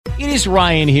It is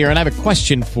Ryan here, and I have a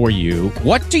question for you.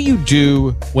 What do you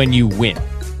do when you win?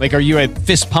 Like, are you a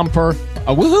fist pumper,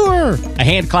 a woohooer, a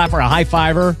hand clapper, a high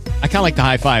fiver? I kind of like the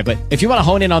high five, but if you want to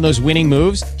hone in on those winning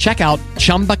moves, check out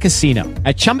Chumba Casino.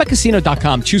 At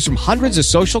ChumbaCasino.com, choose from hundreds of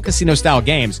social casino-style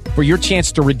games for your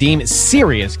chance to redeem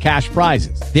serious cash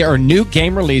prizes. There are new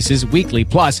game releases weekly,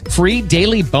 plus free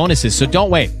daily bonuses. So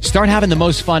don't wait. Start having the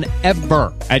most fun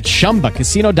ever at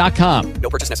ChumbaCasino.com. No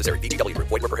purchase necessary. VGW. Void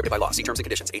where prohibited by law. See terms and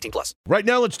conditions. 18+. Right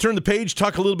now, let's turn the page,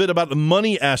 talk a little bit about the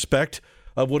money aspect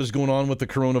of what is going on with the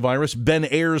coronavirus. Ben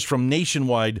Ayers from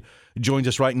Nationwide joins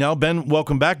us right now. Ben,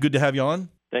 welcome back. Good to have you on.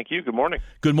 Thank you. Good morning.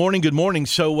 Good morning. Good morning.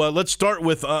 So let's start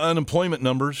with unemployment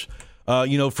numbers.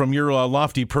 From your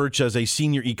lofty perch as a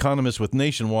senior economist with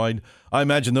Nationwide, I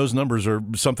imagine those numbers are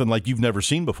something like you've never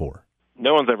seen before.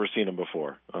 No one's ever seen them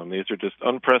before. These are just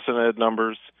unprecedented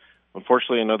numbers.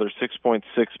 Unfortunately, another 6.6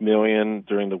 million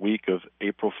during the week of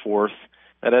April 4th.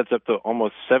 That adds up to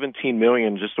almost 17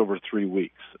 million just over 3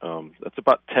 weeks. That's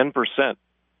about 10%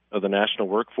 of the national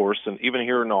workforce. And even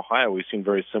here in Ohio, we've seen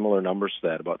very similar numbers to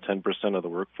that. About 10% of the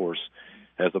workforce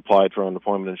has applied for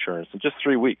unemployment insurance in just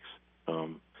 3 weeks.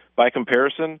 By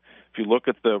comparison, if you look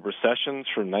at the recessions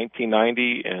from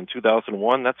 1990 and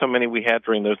 2001, that's how many we had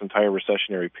during those entire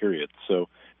recessionary periods. So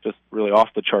just really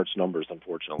off-the-charts numbers,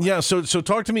 unfortunately. Yeah, so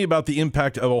talk to me about the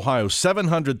impact of Ohio.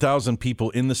 700,000 people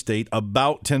in the state,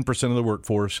 about 10% of the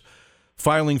workforce,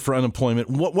 filing for unemployment.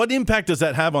 What impact does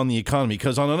that have on the economy?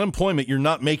 Because on unemployment, you're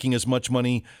not making as much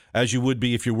money as you would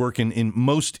be if you're working in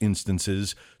most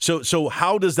instances. So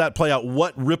how does that play out?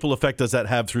 What ripple effect does that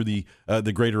have through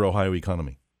the greater Ohio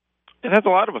economy? It has a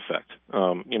lot of effect.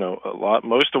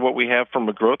 Most of what we have from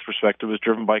a growth perspective is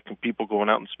driven by people going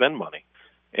out and spend money.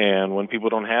 And when people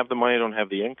don't have the money, don't have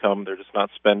the income, they're just not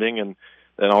spending, and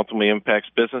that ultimately impacts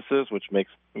businesses, which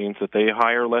means that they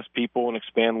hire less people and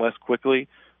expand less quickly.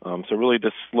 So it really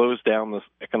just slows down this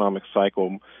economic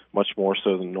cycle much more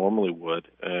so than normally would.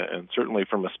 And certainly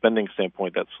from a spending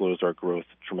standpoint, that slows our growth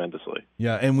tremendously.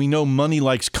 Yeah, and we know money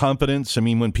likes confidence. I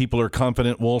mean, when people are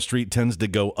confident, Wall Street tends to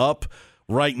go up.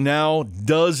 Right now,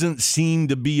 doesn't seem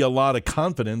to be a lot of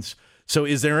confidence. So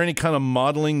is there any kind of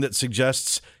modeling that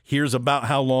suggests here's about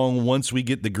how long once we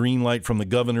get the green light from the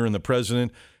governor and the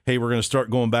president, hey, we're going to start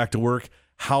going back to work,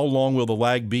 how long will the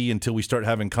lag be until we start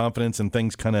having confidence and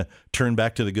things kind of turn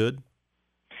back to the good?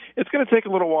 It's going to take a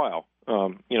little while.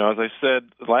 As I said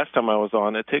last time I was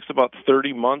on, it takes about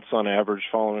 30 months on average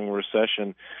following a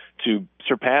recession to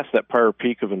surpass that prior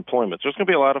peak of employment. So there's going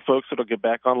to be a lot of folks that will get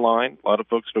back online, a lot of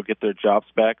folks that will get their jobs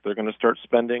back. They're going to start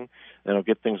spending, and it'll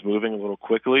get things moving a little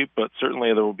quickly. But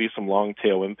certainly there will be some long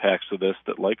tail impacts to this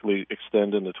that likely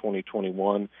extend into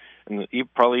 2021 and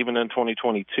probably even in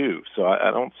 2022. So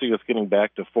I don't see us getting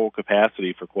back to full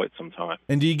capacity for quite some time.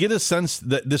 And do you get a sense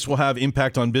that this will have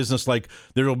impact on business, like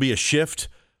there will be a shift?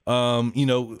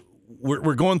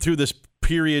 We're going through this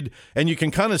period, and you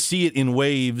can kind of see it in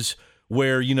waves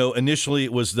where, initially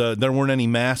it was there weren't any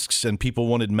masks and people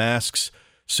wanted masks.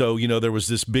 So, there was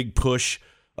this big push,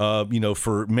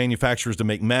 for manufacturers to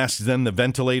make masks, then the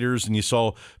ventilators, and you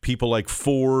saw people like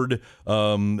Ford,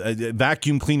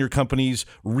 vacuum cleaner companies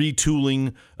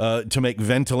retooling to make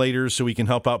ventilators so we can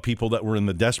help out people that were in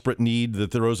the desperate need, the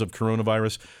throes of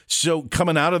coronavirus. So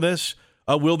coming out of this,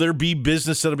 will there be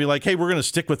business that'll be like, hey, we're going to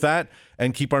stick with that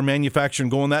and keep our manufacturing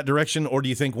going that direction? Or do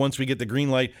you think once we get the green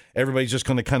light, everybody's just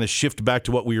going to kind of shift back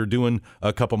to what we were doing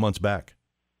a couple months back?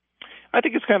 I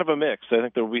think it's kind of a mix. I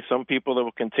think there will be some people that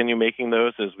will continue making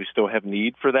those as we still have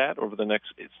need for that over the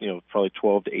next, probably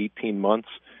 12 to 18 months.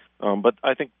 But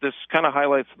I think this kind of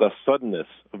highlights the suddenness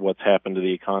of what's happened to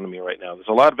the economy right now. There's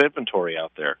a lot of inventory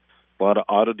out there, a lot of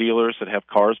auto dealers that have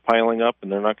cars piling up, and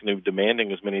they're not going to be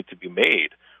demanding as many to be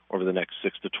made over the next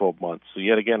 6 to 12 months. So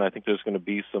yet again, I think there's going to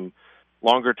be some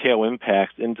longer tail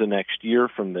impacts into next year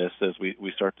from this as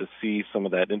we start to see some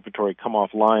of that inventory come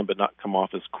offline, but not come off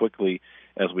as quickly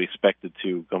as we expected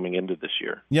to coming into this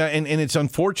year. Yeah, and it's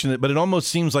unfortunate, but it almost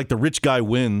seems like the rich guy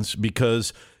wins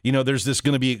because, there's this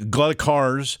going to be a glut of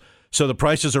cars, so the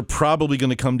prices are probably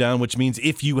going to come down, which means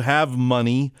if you have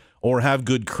money or have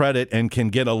good credit and can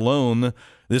get a loan,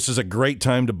 this is a great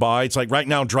time to buy. It's like right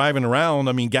now driving around,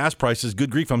 gas prices, good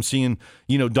grief, I'm seeing,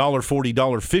 $1.40,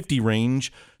 $1.50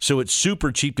 range. So it's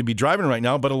super cheap to be driving right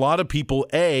now. But a lot of people,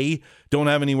 A, don't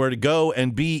have anywhere to go,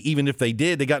 and B, even if they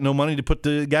did, they got no money to put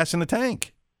the gas in the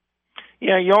tank.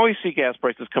 Yeah, you always see gas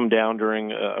prices come down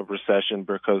during a recession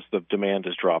because the demand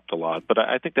has dropped a lot. But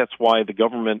I think that's why the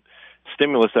government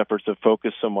stimulus efforts have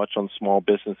focused so much on small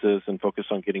businesses and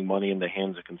focused on getting money in the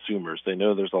hands of consumers. They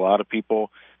know there's a lot of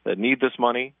people that need this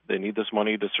money. They need this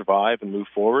money to survive and move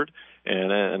forward.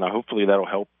 And hopefully that'll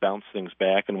help bounce things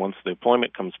back. And once the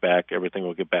employment comes back, everything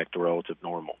will get back to relative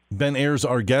normal. Ben Ayers,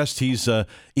 our guest. He's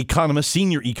economist,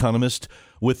 senior economist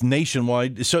with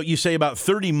Nationwide. So you say about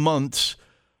 30 months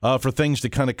for things to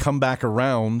kind of come back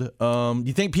around. Do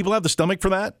you think people have the stomach for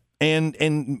that? And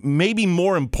maybe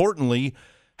more importantly,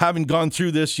 having gone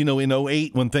through this, in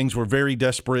 2008 when things were very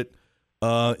desperate,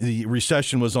 the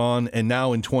recession was on, and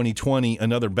now in 2020,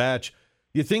 another batch.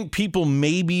 You think people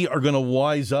maybe are going to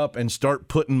wise up and start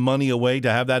putting money away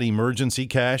to have that emergency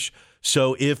cash?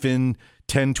 So if in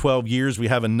 10, 12 years we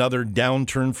have another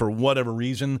downturn for whatever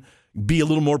reason, be a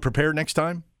little more prepared next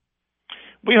time?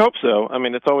 We hope so. I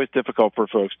mean, it's always difficult for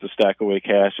folks to stack away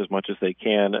cash as much as they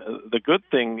can. The good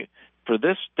thing for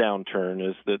this downturn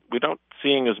is that we're not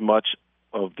seeing as much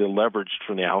of the leverage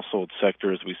from the household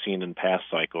sector as we've seen in past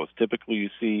cycles. Typically you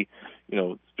see,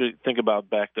 think about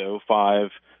back to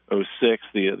 05, 06,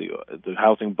 the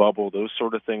housing bubble, those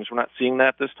sort of things. We're not seeing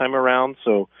that this time around,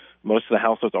 so most of the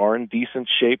households are in decent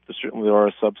shape. Certainly there are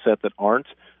a subset that aren't,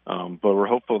 but we're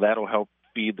hopeful that'll help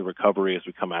feed the recovery as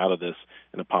we come out of this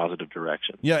in a positive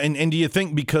direction. Yeah, and do you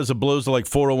think because of blows like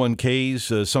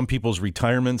 401ks, some people's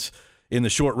retirements, in the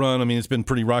short run, I mean, it's been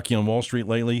pretty rocky on Wall Street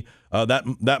lately.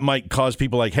 That might cause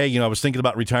people like, hey, I was thinking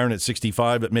about retiring at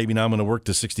 65, but maybe now I'm going to work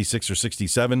to 66 or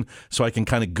 67 so I can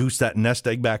kind of goose that nest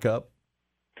egg back up?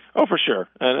 Oh, for sure.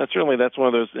 And certainly that's one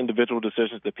of those individual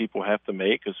decisions that people have to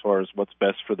make as far as what's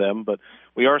best for them. But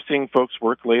we are seeing folks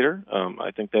work later.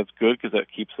 I think that's good because that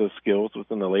keeps those skills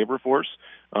within the labor force.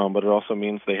 But it also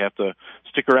means they have to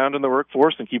stick around in the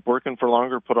workforce and keep working for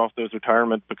longer, put off those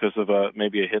retirement because of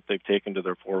maybe a hit they've taken to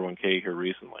their 401k here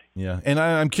recently. Yeah, and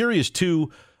I'm curious,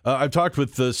 too. I've talked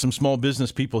with some small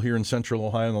business people here in Central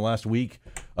Ohio in the last week.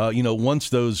 Once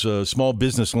those small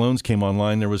business loans came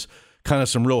online, there was kind of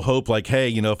some real hope like, hey,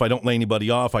 if I don't lay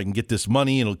anybody off, I can get this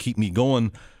money and it'll keep me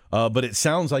going. But it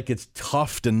sounds like it's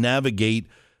tough to navigate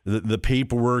the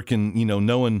paperwork and,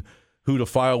 knowing who to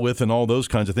file with and all those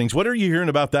kinds of things. What are you hearing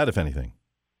about that, if anything?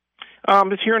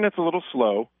 Just hearing it's a little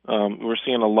slow. We're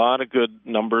seeing a lot of good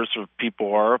numbers of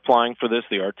people are applying for this.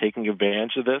 They are taking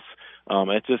advantage of this.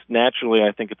 It's just naturally,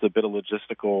 I think it's a bit of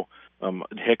logistical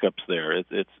hiccups there.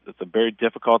 It's very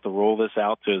difficult to roll this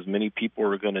out to as many people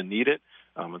who are going to need it.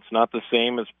 It's not the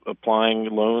same as applying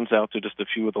loans out to just a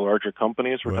few of the larger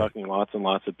companies. We're talking lots and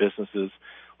lots of businesses,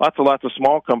 lots of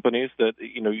small companies that,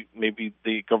 maybe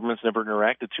the government's never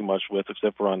interacted too much with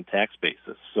except for on a tax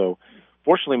basis. So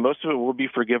fortunately, most of it will be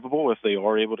forgivable if they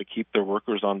are able to keep their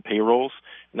workers on payrolls,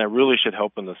 and that really should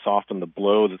help in the soften the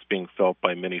blow that's being felt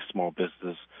by many small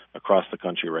businesses across the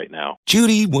country right now.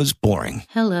 Judy was boring.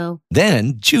 Hello.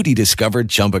 Then Judy discovered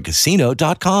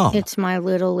ChumbaCasino.com. It's my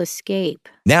little escape.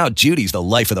 Now Judy's the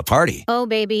life of the party. Oh,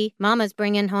 baby, mama's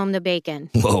bringing home the bacon.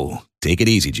 Whoa, take it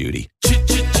easy, Judy.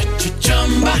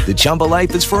 The Chumba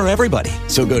life is for everybody.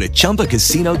 So go to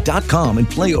ChumbaCasino.com and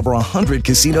play over 100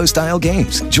 casino-style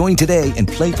games. Join today and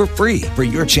play for free for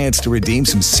your chance to redeem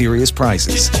some serious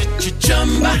prizes.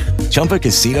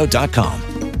 ChumbaCasino.com.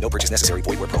 No purchase necessary.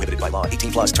 Void where prohibited by law.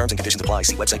 18+ terms and conditions apply.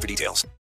 See website for details.